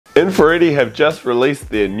Infraredi have just released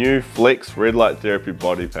their new Flex Red Light Therapy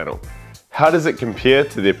body panel. How does it compare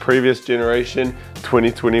to their previous generation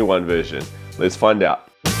 2021 version? Let's find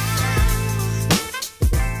out.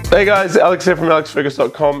 Hey guys, Alex here from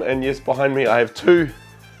alexfergus.com, and yes, behind me I have two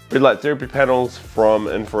red light therapy panels from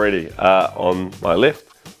Infraredi. On my left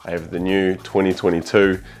I have the new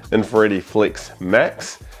 2022 Infraredi Flex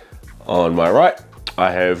Max. On my right I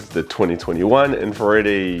have the 2021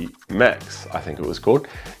 Infraredi Max, I think it was called.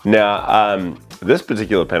 Now, this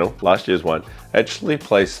particular panel, last year's one, actually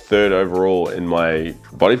placed third overall in my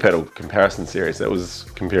body panel comparison series. That was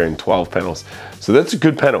comparing 12 panels. So that's a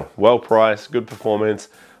good panel, well priced, good performance,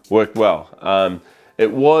 worked well.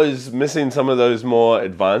 It was missing some of those more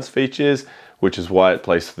advanced features, which is why it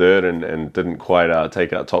placed third and didn't quite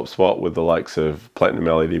take out top spot with the likes of Platinum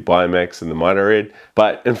LED Biomax and the multiwave.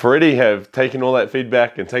 But Infraredi have taken all that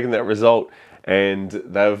feedback and taken that result, and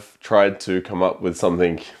they've tried to come up with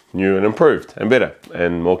something new and improved and better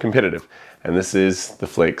and more competitive. And this is the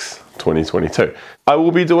Flex 2022. I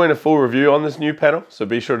will be doing a full review on this new panel, so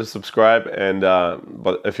be sure to subscribe, and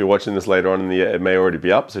but if you're watching this later on in the year, it may already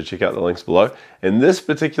be up, so check out the links below. In this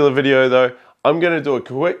particular video though, I'm going to do a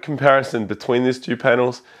quick comparison between these two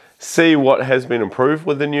panels, see what has been improved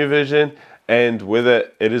with the new version, and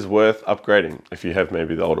whether it is worth upgrading if you have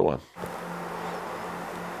maybe the older one.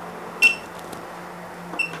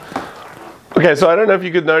 Okay, so I don't know if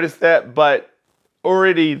you could notice that, but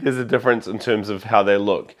already there's a difference in terms of how they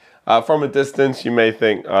look. From a distance, you may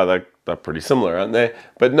think, oh, they're pretty similar, aren't they?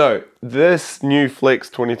 But no, this new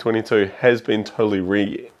Flex 2022 has been totally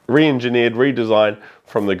re-engineered, redesigned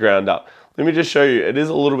from the ground up. Let me just show you, it is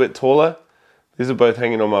a little bit taller. These are both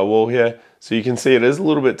hanging on my wall here. So you can see it is a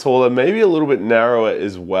little bit taller, maybe a little bit narrower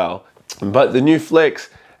as well. But the new Flex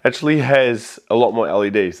actually has a lot more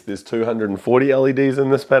LEDs. There's 240 LEDs in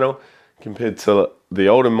this panel compared to the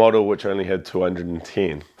older model, which only had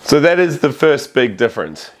 210. So that is the first big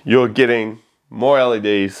difference. You're getting more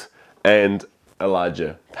LEDs and a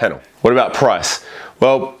larger panel. What about price?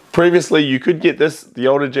 Well, previously you could get the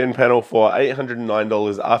older gen panel for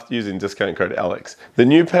 $809 after using discount code ALEX. The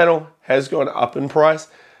new panel has gone up in price.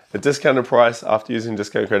 The discounted price after using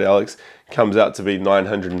discount code ALEX comes out to be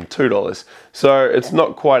 $902. So it's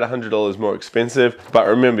not quite $100 more expensive, but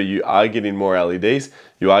remember, you are getting more LEDs.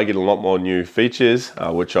 You are getting a lot more new features,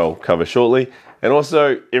 which I'll cover shortly. And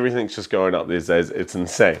also, everything's just going up these days. It's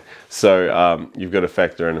insane. So you've got to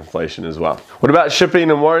factor in inflation as well. What about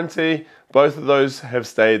shipping and warranty? Both of those have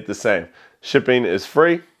stayed the same. Shipping is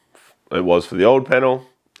free. It was for the old panel.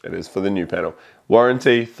 It is for the new panel.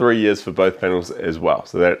 Warranty, 3 years for both panels as well.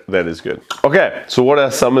 So that is good. Okay, so what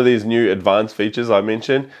are some of these new advanced features I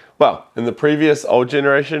mentioned? Well, in the previous old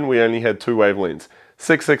generation, we only had two wavelengths,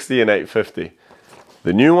 660 and 850.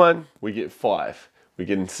 The new one, we get 5. We're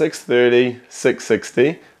getting 630,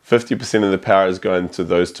 660. 50% of the power is going to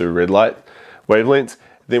those two red light wavelengths.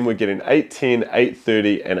 Then we're getting 810,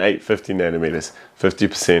 830, and 850 nanometers.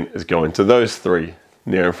 50% is going to those three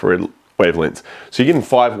near infrared wavelengths. So you're getting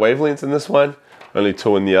 5 wavelengths in this one, only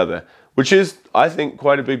 2 in the other, which is, I think,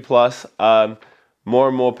 quite a big plus. More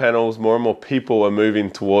and more panels, more and more people are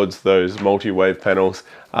moving towards those multi-wave panels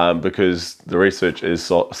because the research is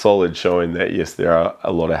solid, showing that yes, there are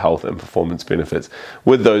a lot of health and performance benefits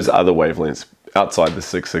with those other wavelengths outside the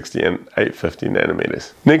 660 and 850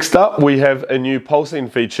 nanometers. Next up, we have a new pulsing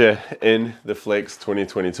feature in the Flex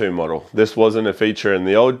 2022 model. This wasn't a feature in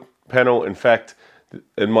the old panel. In fact,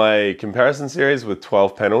 in my comparison series with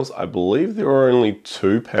 12 panels, I believe there were only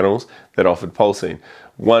 2 panels that offered pulsing.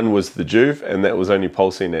 One was the Juve, and that was only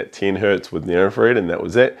pulsing at 10 Hertz with near infrared, and that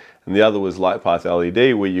was it. And the other was LightPath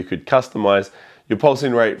LED, where you could customize your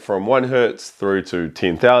pulsing rate from 1 Hertz through to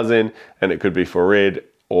 10,000, and it could be for red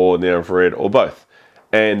or near infrared or both.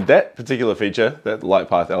 And that particular feature that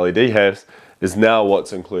LightPath LED has is now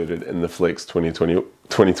what's included in the Flex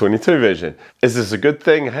 2022 version. Is this a good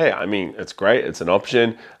thing? Hey, I mean, it's great, it's an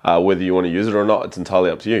option. Whether you want to use it or not, it's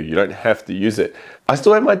entirely up to you. You don't have to use it. I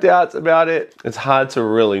still have my doubts about it. It's hard to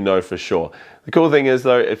really know for sure. The cool thing is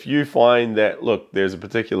though, if you find that, look, there's a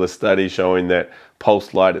particular study showing that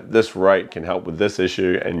pulse light at this rate can help with this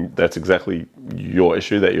issue, and that's exactly your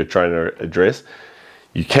issue that you're trying to address,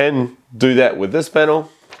 you can do that with this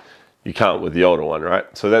panel. You can't with the older one, right?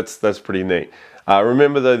 So that's pretty neat.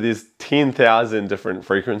 Remember though, there's 10,000 different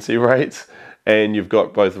frequency rates, and you've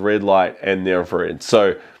got both red light and near infrared.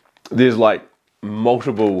 So there's like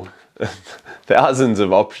multiple thousands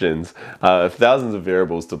of options, thousands of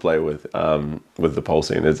variables to play with the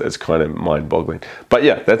pulsing. It's kind of mind-boggling. But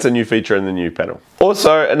yeah, that's a new feature in the new panel.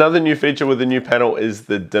 Also, another new feature with the new panel is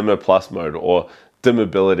the dimmer plus mode, or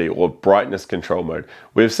dimmability or brightness control mode.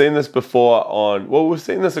 We've seen this before on, well, we've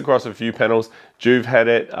seen this across a few panels. Juve had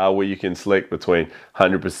it where you can select between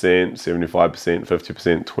 100%, 75%,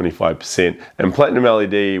 50%, 25%, and Platinum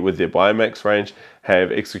LED with their Biomax range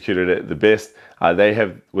have executed it the best. They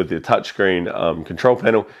have, with their touchscreen control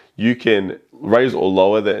panel, you can raise or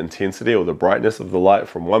lower the intensity or the brightness of the light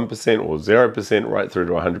from 1% or 0% right through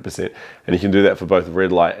to 100%. And you can do that for both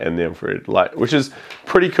red light and the infrared light, which is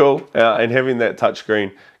pretty cool. And having that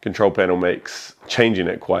touchscreen control panel makes changing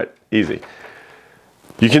it quite easy.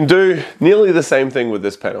 You can do nearly the same thing with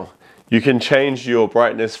this panel. You can change your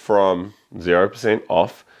brightness from 0%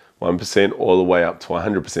 off, 1% all the way up to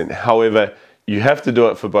 100%. However, you have to do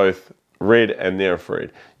it for both red and near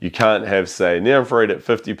infrared. You can't have, say, near infrared at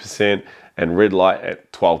 50% and red light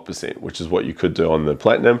at 12%, which is what you could do on the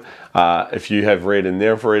Platinum. If you have red and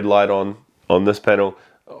near infrared light on this panel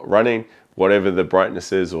running, whatever the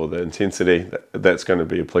brightness is or the intensity, that's going to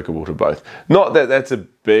be applicable to both. Not that that's a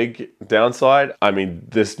big downside. I mean,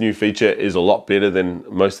 this new feature is a lot better than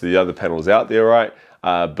most of the other panels out there, right?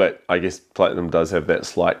 But I guess Platinum does have that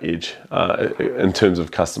slight edge in terms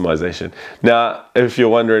of customization. Now, if you're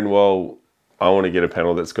wondering, well, I want to get a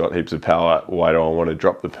panel that's got heaps of power, why do I want to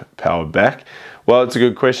drop the power back? Well, it's a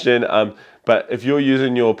good question. But if you're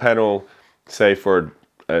using your panel, say for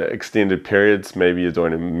extended periods, maybe you're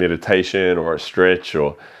doing a meditation or a stretch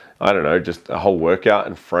or I don't know, just a whole workout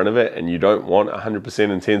in front of it, and you don't want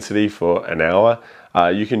 100% intensity for an hour,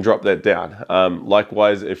 you can drop that down.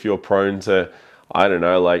 Likewise, if you're prone to, I don't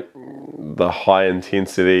know, like the high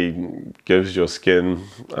intensity gives your skin,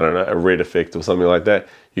 I don't know, a red effect or something like that,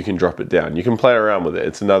 you can drop it down. You can play around with it.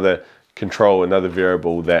 It's another control, another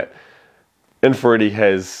variable that Infraredi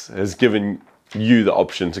has given you the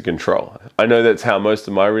option to control. I know that's how most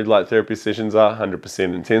of my red light therapy sessions are, 100%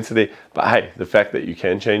 intensity, but hey, the fact that you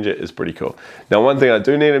can change it is pretty cool. Now, one thing I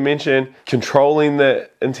do need to mention, controlling the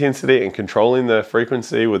intensity and controlling the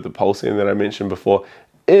frequency with the pulsing that I mentioned before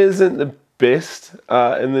isn't the best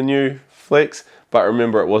in the new Flex, but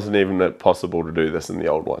remember, it wasn't even possible to do this in the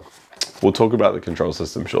old one. We'll talk about the control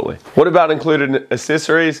system shortly. What about included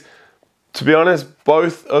accessories? To be honest,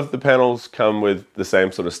 both of the panels come with the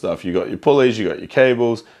same sort of stuff. You got your pulleys, you got your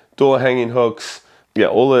cables, door hanging hooks, yeah,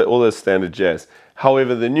 all the standard jazz.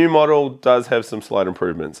 However, the new model does have some slight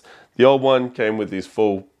improvements. The old one came with these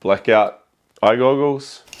full blackout eye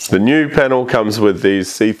goggles. The new panel comes with these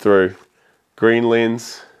see-through green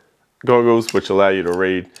lens goggles, which allow you to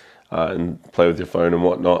read and play with your phone and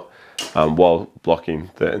whatnot while blocking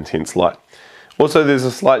the intense light. Also, there's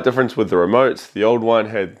a slight difference with the remotes. The old one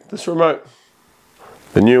had this remote.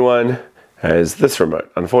 The new one has this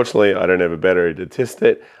remote. Unfortunately, I don't have a battery to test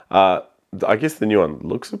it. I guess the new one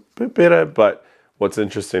looks a bit better, but what's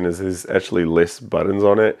interesting is there's actually less buttons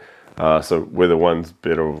on it. So whether one's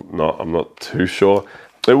better or not, I'm not too sure.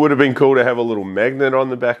 It would have been cool to have a little magnet on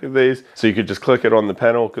the back of these, so you could just click it on the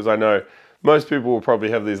panel, because I know most people will probably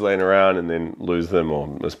have these laying around and then lose them or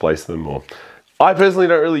misplace them. Or I personally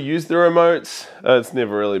don't really use the remotes. It's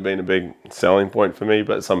never really been a big selling point for me,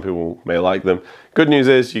 but some people may like them. Good news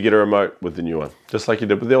is you get a remote with the new one, just like you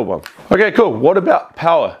did with the old one. Okay, cool. What about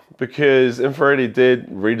power? Because Infraredi did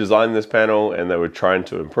redesign this panel and they were trying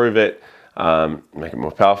to improve it, make it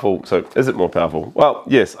more powerful. So is it more powerful? Well,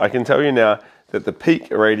 yes, I can tell you now that the peak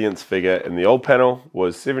irradiance figure in the old panel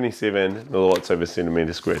was 77 milliwatts over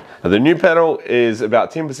centimeter squared. Now, the new panel is about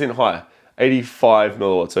 10% higher, 85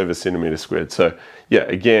 milliwatts over centimeter squared. So yeah,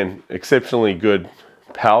 again, exceptionally good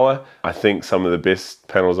power. I think some of the best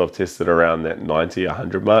panels I've tested around that 90,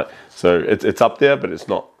 100 mark. So it's up there, but it's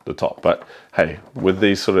not the top. But hey, with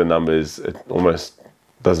these sort of numbers, it almost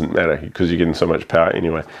doesn't matter because you're getting so much power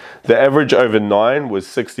anyway. The average over 9 was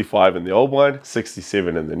 65 in the old one,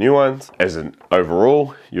 67 in the new ones. As an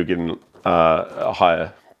overall, you're getting a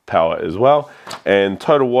higher power as well. And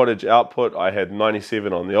total wattage output, I had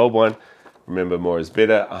 97 on the old one. Remember, more is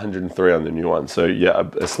better, 103 on the new one. So yeah,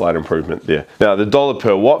 a slight improvement there. Now, the dollar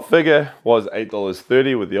per watt figure was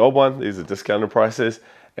 $8.30 with the old one. These are discounted prices.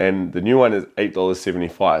 And the new one is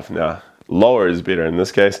 $8.75. Now, lower is better in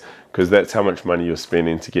this case, because that's how much money you're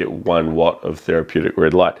spending to get 1 watt of therapeutic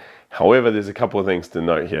red light. However, there's a couple of things to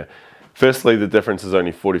note here. Firstly, the difference is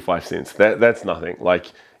only 45 cents. That's nothing. Like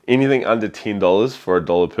anything under $10 for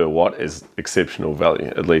 $1 per watt is exceptional value,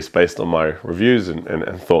 at least based on my reviews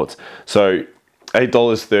and thoughts. So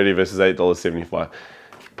 $8.30 versus $8.75.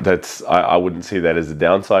 That's, I wouldn't see that as a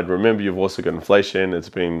downside. Remember, you've also got inflation. It's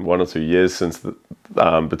been 1 or 2 years since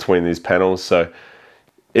between these panels. So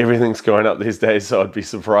everything's going up these days, so I'd be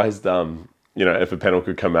surprised you know, if a panel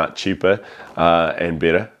could come out cheaper and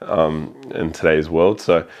better in today's world.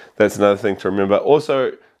 So that's another thing to remember.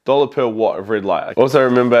 Also, dollar per watt of red light. Also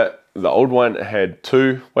remember, the old one had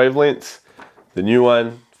 2 wavelengths, the new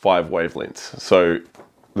one 5 wavelengths. So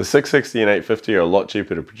the 660 and 850 are a lot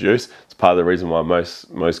cheaper to produce. It's part of the reason why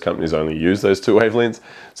most companies only use those 2 wavelengths.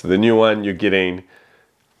 So the new one, you're getting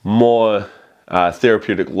more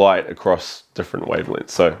therapeutic light across different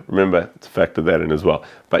wavelengths. So remember to factor that in as well.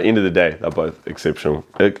 But end of the day, they're both exceptional.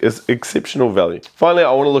 It's exceptional value. Finally,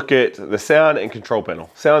 I want to look at the sound and control panel.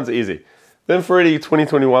 Sound's easy. The Infraredi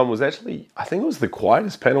 2021 was actually, I think it was the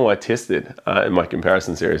quietest panel I tested in my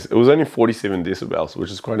comparison series. It was only 47 decibels, which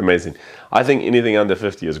is quite amazing. I think anything under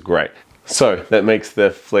 50 is great. So that makes the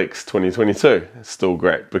Flex 2022 still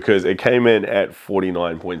great because it came in at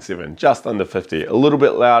 49.7, just under 50. A little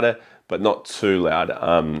bit louder, but not too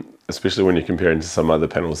loud, especially when you're comparing to some other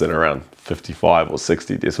panels that are around 55 or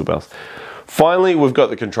 60 decibels. Finally, we've got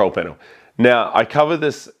the control panel. Now, I cover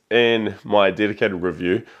this in my dedicated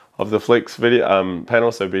review of the Flex video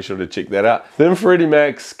panel, so be sure to check that out. The Infraredi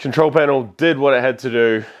Max control panel did what it had to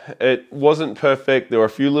do. It wasn't perfect. There were a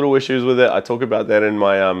few little issues with it. I talk about that in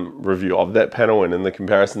my review of that panel and in the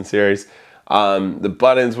comparison series. The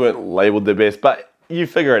buttons weren't labeled the best, but you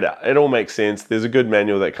figure it out. It all makes sense. There's a good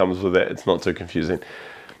manual that comes with it. It's not too confusing.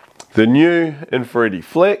 The new Infraredi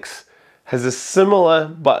Flex has a similar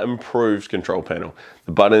but improved control panel.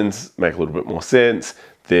 The buttons make a little bit more sense.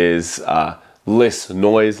 There's less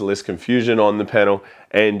noise, less confusion on the panel,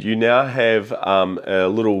 and you now have a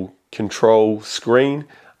little control screen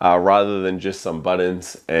rather than just some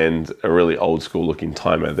buttons and a really old school looking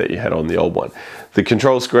timer that you had on the old one. The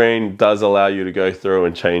control screen does allow you to go through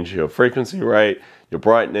and change your frequency rate, your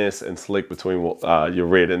brightness, and select between your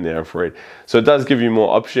red and the infrared. So it does give you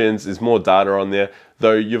more options. There's more data on there,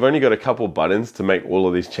 though you've only got a couple buttons to make all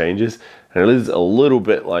of these changes, and it is a little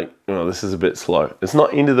bit like, you know, this is a bit slow. It's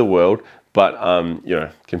not end of the world, but you know,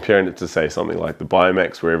 comparing it to say something like the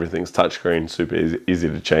Max where everything's touchscreen, super easy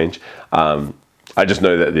to change. I just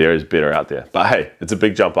know that there is better out there, but hey, it's a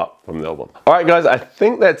big jump up from the old one. All right, guys, I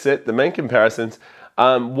think that's it. The main comparisons.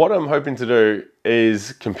 What I'm hoping to do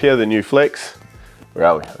is compare the new Flex, where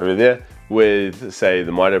are we, over there, with say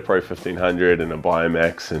the Mito Pro 1500 and a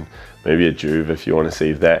Max and maybe a Juve if you want to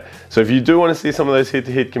see that. So if you do want to see some of those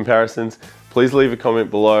head-to-head comparisons, please leave a comment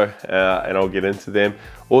below and I'll get into them.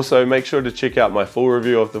 Also, make sure to check out my full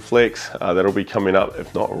review of the Flex. That'll be coming up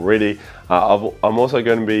if not already. I'm also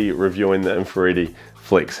going to be reviewing the Infraredi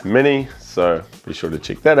Flex Mini, so be sure to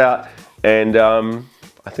check that out. And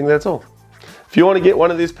I think that's all. If you want to get one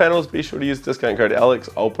of these panels, be sure to use discount code Alex.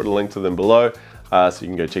 I'll put a link to them below so you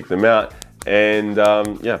can go check them out. And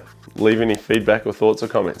yeah, leave any feedback or thoughts or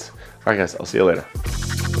comments. All right, guys, I'll see you later.